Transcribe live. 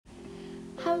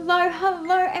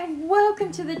Hello and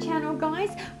welcome to the channel, guys.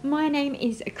 My name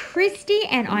is Christy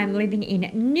and I'm living in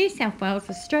New South Wales,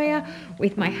 Australia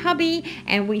with my hubby,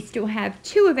 and we still have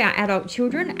two of our adult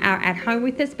children are at home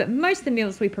with us, but most of the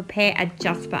meals we prepare are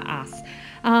just for us.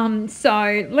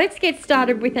 So let's get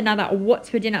started with another what's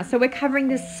for dinner. So we're covering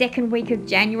the second week of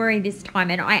January this time,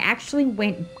 and I actually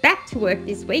went back to work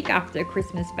this week after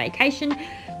Christmas vacation.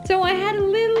 So I had a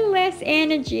little less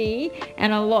energy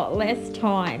and a lot less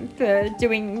time for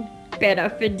doing better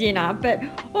for dinner. But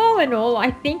all in all, I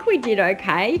think we did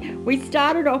okay. We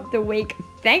started off the week,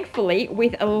 thankfully,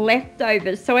 with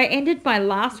leftovers. So I ended my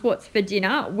last what's for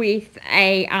dinner with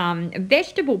a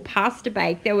vegetable pasta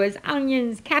bake. There was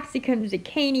onions, capsicum,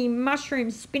 zucchini,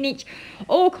 mushrooms, spinach,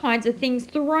 all kinds of things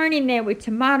thrown in there with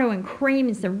tomato and cream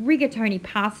and some rigatoni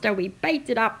pasta. We baked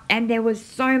it up and there was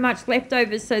so much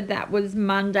leftovers, so that was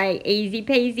Monday, easy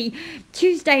peasy.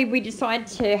 Tuesday we decided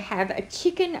to have a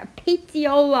chicken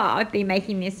pizziola. I've been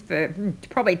making this for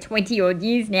probably 20 odd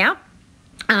years now.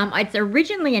 It's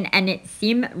originally an Annette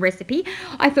Sim recipe.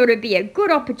 I thought it'd be a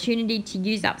good opportunity to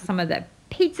use up some of the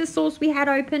pizza sauce we had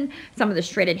open, some of the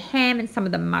shredded ham and some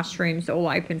of the mushrooms all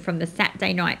open from the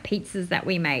Saturday night pizzas that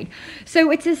we made.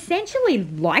 So it's essentially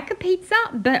like a pizza,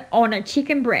 but on a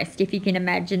chicken breast, if you can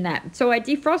imagine that. So I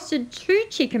defrosted 2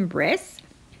 chicken breasts,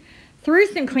 threw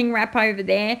some cling wrap over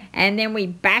there, and then we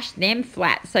bashed them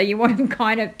flat. So you want them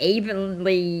kind of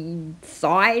evenly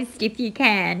sized if you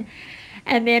can.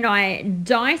 And then I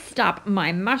diced up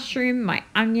my mushroom, my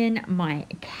onion, my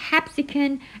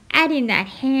capsicum, add in that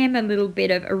ham, a little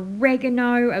bit of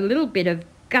oregano, a little bit of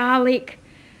garlic,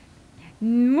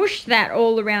 mush that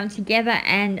all around together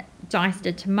and diced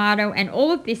a tomato. And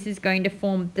all of this is going to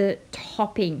form the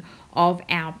topping of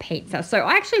our pizza. So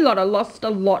I actually lost a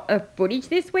lot of footage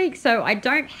this week, so I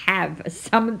don't have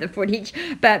some of the footage,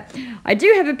 but I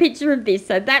do have a picture of this.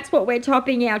 So that's what we're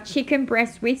topping our chicken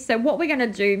breast with. So what we're going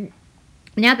to do,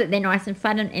 now that they're nice and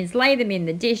flattened, is lay them in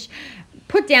the dish,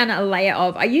 put down a layer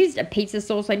of, I used a pizza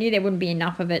sauce. I knew there wouldn't be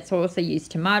enough of it, so I also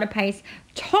used tomato paste.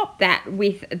 Top that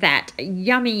with that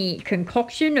yummy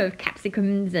concoction of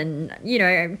capsicums and, you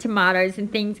know, tomatoes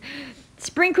and things.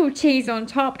 Sprinkle cheese on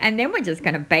top, and then we're just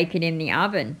going to bake it in the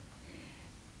oven.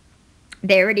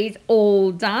 There it is,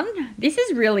 all done. This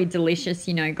is really delicious,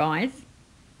 you know, guys.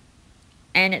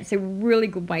 And it's a really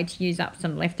good way to use up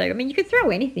some leftover. I mean, you could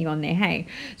throw anything on there, hey.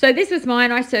 So this was mine.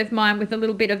 I served mine with a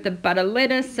little bit of the butter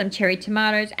lettuce, some cherry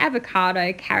tomatoes,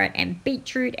 avocado, carrot, and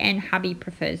beetroot. And hubby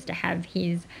prefers to have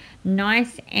his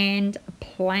nice and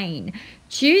plain.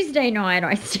 Tuesday night,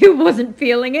 I still wasn't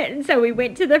feeling it, and so we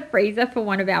went to the freezer for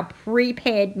one of our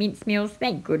prepared mince meals.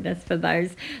 Thank goodness for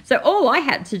those. So all I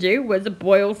had to do was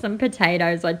boil some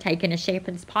potatoes. I'd taken a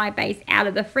shepherd's pie base out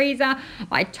of the freezer.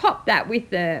 I topped that with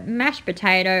the mashed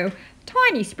potato,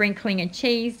 tiny sprinkling of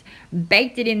cheese,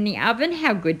 baked it in the oven.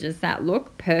 How good does that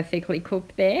look? Perfectly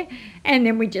cooked there. And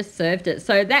then we just served it.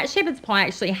 So that shepherd's pie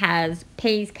actually has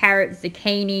peas, carrots,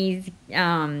 zucchinis,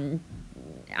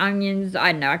 onions,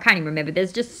 I don't know, I can't even remember.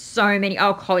 There's just so many.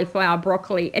 Oh, cauliflower,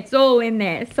 broccoli, it's all in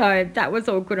there. So that was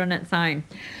all good on its own.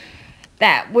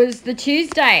 That was the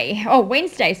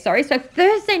Wednesday, sorry. So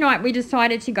Thursday night we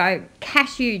decided to go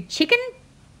cashew chicken.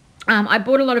 I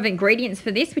bought a lot of ingredients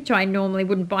for this, which I normally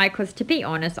wouldn't buy because, to be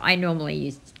honest, I normally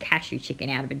use cashew chicken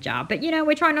out of a jar. But, you know,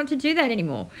 we're trying not to do that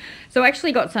anymore. So I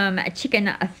actually got some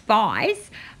chicken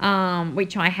thighs,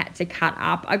 which I had to cut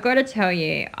up. I got to tell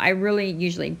you, I really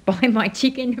usually buy my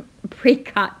chicken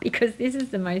pre-cut because this is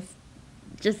the most,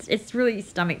 it's really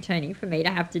stomach turning for me to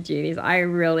have to do this. I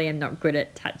really am not good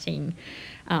at touching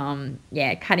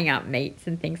cutting up meats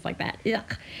and things like that.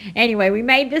 Ugh. Anyway, we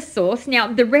made this sauce.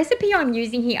 Now, the recipe I'm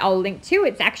using here, I'll link to.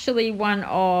 It's actually one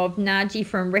of Naji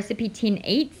from Recipe Tin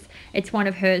Eats. It's one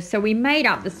of hers. So we made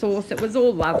up the sauce. It was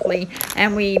all lovely.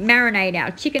 And we marinate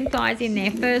our chicken thighs in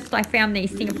there first. I found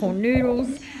these Singapore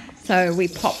noodles, so we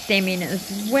popped them in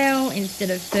as well instead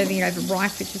of serving it over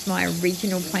rice, which was my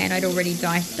original plan. I'd already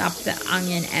diced up the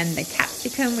onion and the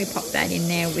capsicum. We popped that in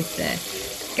there with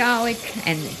the garlic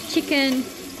and the chicken.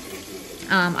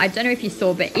 I don't know if you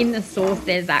saw, but in the sauce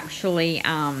there's actually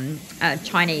a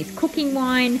Chinese cooking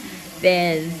wine.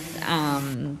 There's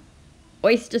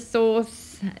oyster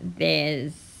sauce.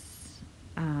 There's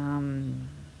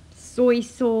soy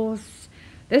sauce.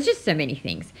 There's just so many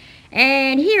things.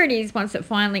 And here it is once it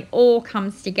finally all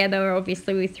comes together.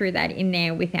 Obviously, we threw that in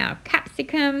there with our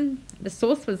capsicum. The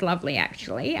sauce was lovely,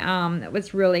 actually. It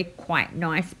was really quite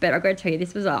nice. But I've got to tell you,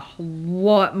 this was a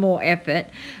lot more effort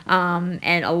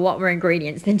and a lot more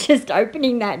ingredients than just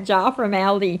opening that jar from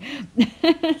Aldi.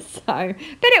 But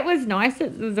it was nice.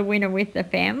 It was a winner with the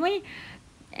family.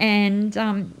 And,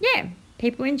 yeah,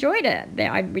 people enjoyed it.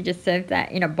 We just served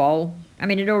that in a bowl. I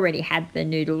mean, it already had the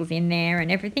noodles in there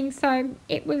and everything, so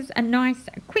it was a nice,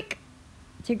 quick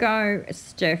to go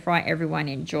stir fry everyone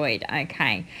enjoyed.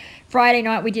 Okay, Friday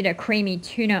night we did a creamy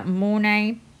tuna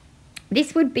mornay.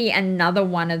 This would be another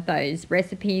one of those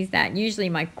recipes that usually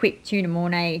my quick tuna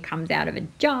mornay comes out of a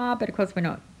jar, but of course we're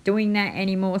not doing that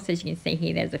anymore. So as you can see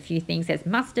here, there's a few things. There's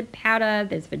mustard powder,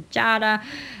 there's vajada,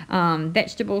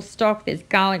 vegetable stock, there's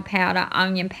garlic powder,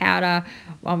 onion powder.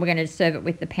 Well, we're going to serve it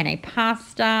with the penne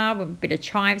pasta, with a bit of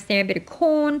chives there, a bit of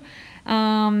corn,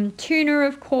 tuna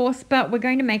of course, but we're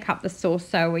going to make up the sauce,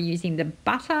 so we're using the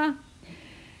butter.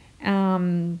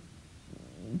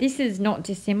 This is not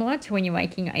dissimilar to when you're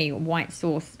making a white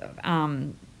sauce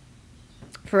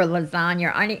for a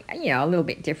lasagna. Only, a little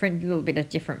bit different, a little bit of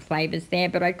different flavors there.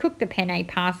 But I cooked the penne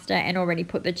pasta and already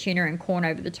put the tuna and corn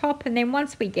over the top. And then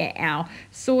once we get our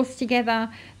sauce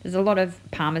together, there's a lot of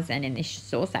parmesan in this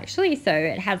sauce actually, so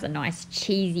it has a nice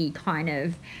cheesy kind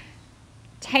of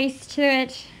taste to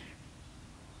it.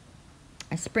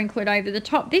 I sprinkle it over the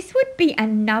top. This would be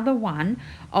another one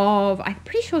of, I'm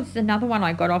pretty sure this is another one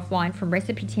I got offline from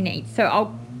Recipe Tin Eats. So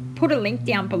I'll put a link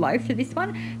down below for this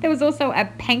one. There was also a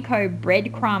panko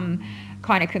breadcrumb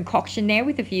kind of concoction there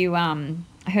with a few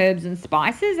herbs and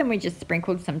spices, and we just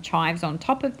sprinkled some chives on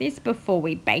top of this before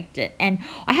we baked it. And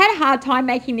I had a hard time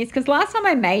making this because last time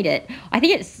I made it, I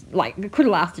think it's like, it could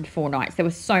have lasted 4 nights. There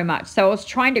was so much. So I was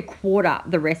trying to quarter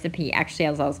the recipe actually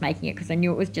as I was making it, because I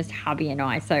knew it was just hubby and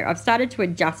I. So I've started to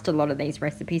adjust a lot of these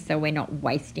recipes so we're not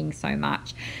wasting so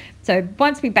much. So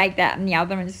once we bake that in the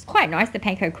oven, it's quite nice. The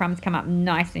panko crumbs come up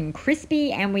nice and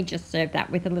crispy, and we just served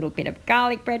that with a little bit of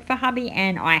garlic bread for hubby,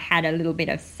 and I had a little bit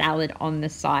of salad on the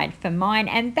side for mine,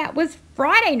 and that was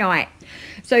Friday night.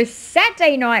 So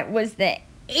Saturday night was the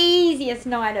easiest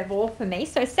night of all for me.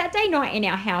 So Saturday night in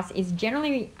our house is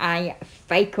generally a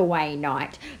fake away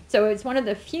night. So it's one of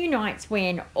the few nights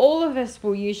when all of us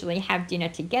will usually have dinner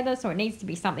together. So it needs to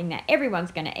be something that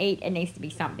everyone's going to eat. It needs to be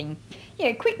something,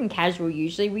 quick and casual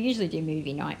usually. We usually do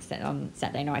movie nights on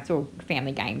Saturday nights, or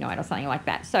family game night or something like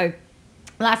that. So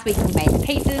last week we made the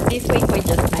pizzas. This week we're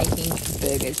just making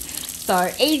burgers. So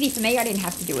easy for me, I didn't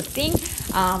have to do a thing.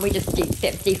 We just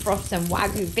defrost some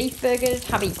Wagyu beef burgers.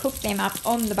 Hubby cooked them up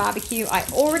on the barbecue. I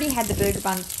already had the burger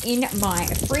buns in my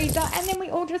freezer, and then we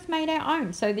all just made our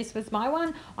own. So this was my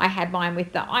one. I had mine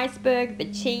with the iceberg,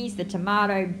 the cheese, the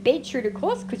tomato, beetroot of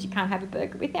course, because you can't have a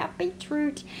burger without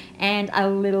beetroot, and a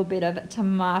little bit of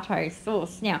tomato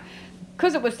sauce. Now,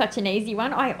 because it was such an easy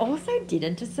one, I also did a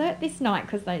dessert this night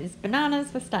because those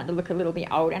bananas were starting to look a little bit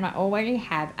old, and I already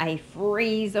have a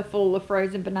freezer full of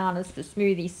frozen bananas for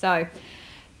smoothies. So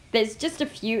there's just a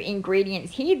few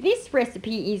ingredients here. This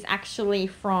recipe is actually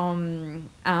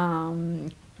from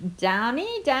Danny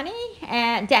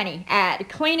at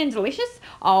Clean and Delicious.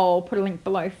 I'll put a link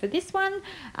below for this one.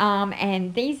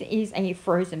 And this is a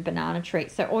frozen banana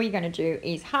treat. So all you're going to do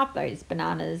is halve those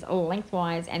bananas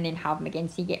lengthwise and then halve them again,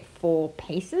 so you get 4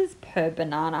 pieces per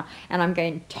banana. And I'm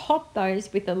going to top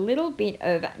those with a little bit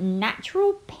of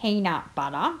natural peanut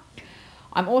butter.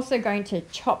 I'm also going to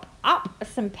chop up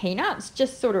some peanuts,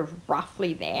 just sort of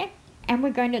roughly there. And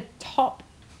we're going to top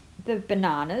the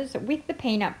bananas with the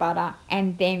peanut butter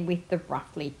and then with the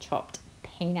roughly chopped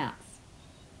peanuts.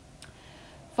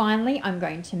 Finally, I'm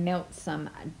going to melt some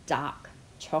dark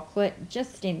chocolate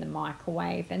just in the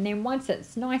microwave, and then once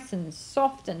it's nice and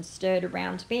soft and stirred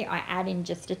around a bit, I add in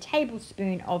just a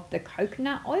tablespoon of the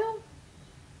coconut oil.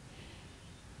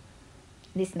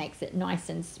 This makes it nice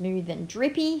and smooth and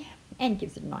drippy and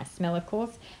gives it a nice smell of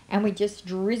course, and we just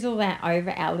drizzle that over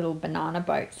our little banana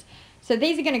boats. So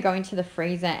these are going to go into the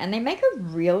freezer, and they make a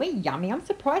really yummy, I'm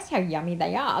surprised how yummy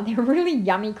they are. They're a really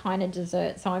yummy kind of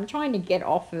dessert. So I'm trying to get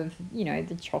off of,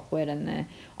 the chocolate and the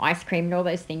ice cream and all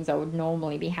those things I would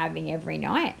normally be having every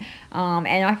night.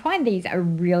 And I find these a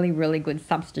really, really good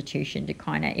substitution to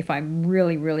kind of, if I'm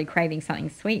really, really craving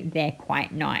something sweet, they're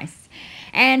quite nice.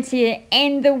 And to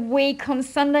end the week on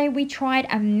Sunday, we tried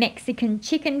a Mexican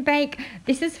chicken bake.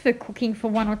 This is for cooking for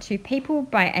 1 or 2 people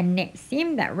by Annette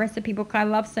Sim, that recipe book I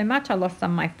love so much. I lost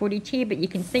some of my footage here, but you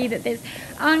can see that there's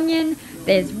onion,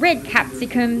 there's red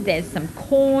capsicum, there's some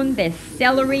corn, there's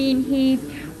celery in here.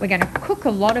 We're going to cook a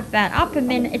lot of that up, and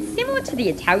then it's similar to the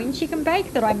Italian chicken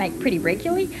bake that I make pretty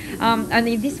regularly.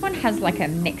 Only this one has like a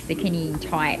Mexican-y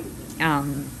type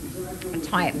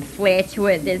flair to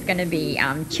it. There's going to be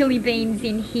chili beans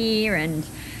in here and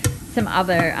some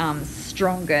other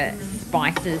stronger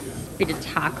spices, bit of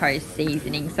taco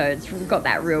seasoning, so it's got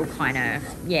that real kind of,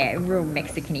 yeah, real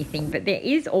Mexican-y thing. But there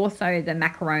is also the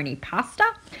macaroni pasta.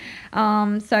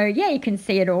 So yeah, you can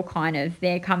see it all kind of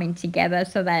there coming together.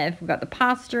 So they've got the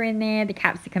pasta in there, the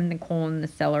capsicum, the corn, the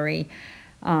celery,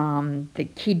 the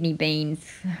kidney beans.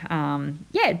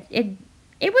 Yeah,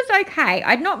 it was okay.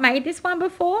 I'd not made this one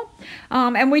before.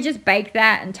 And we just bake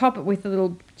that and top it with a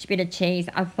little bit of cheese.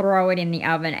 I throw it in the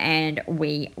oven and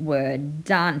we were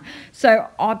done. So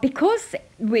because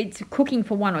it's cooking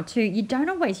for one or two, you don't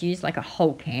always use like a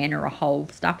whole can or a whole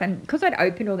stuff. And because I'd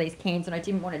opened all these cans and I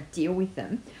didn't want to deal with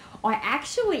them, I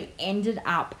actually ended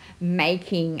up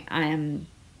making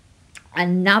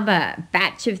another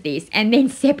batch of this and then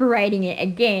separating it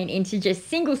again into just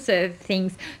single serve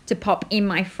things to pop in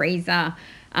my freezer,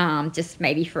 just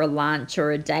maybe for a lunch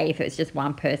or a day if it's just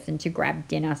one person to grab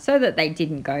dinner, so that they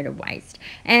didn't go to waste.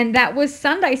 And that was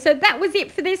Sunday. So that was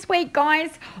it for this week,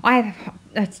 guys.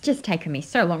 It's just taken me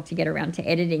so long to get around to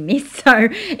editing this. So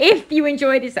if you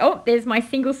enjoy this, oh, there's my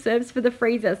single serves for the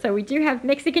freezer. So we do have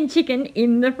Mexican chicken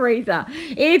in the freezer.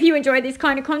 If you enjoy this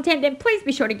kind of content, then please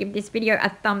be sure to give this video a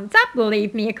thumbs up,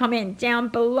 leave me a comment down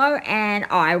below, and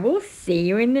I will see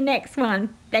you in the next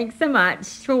one. Thanks so much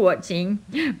for watching.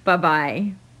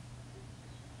 Bye-bye.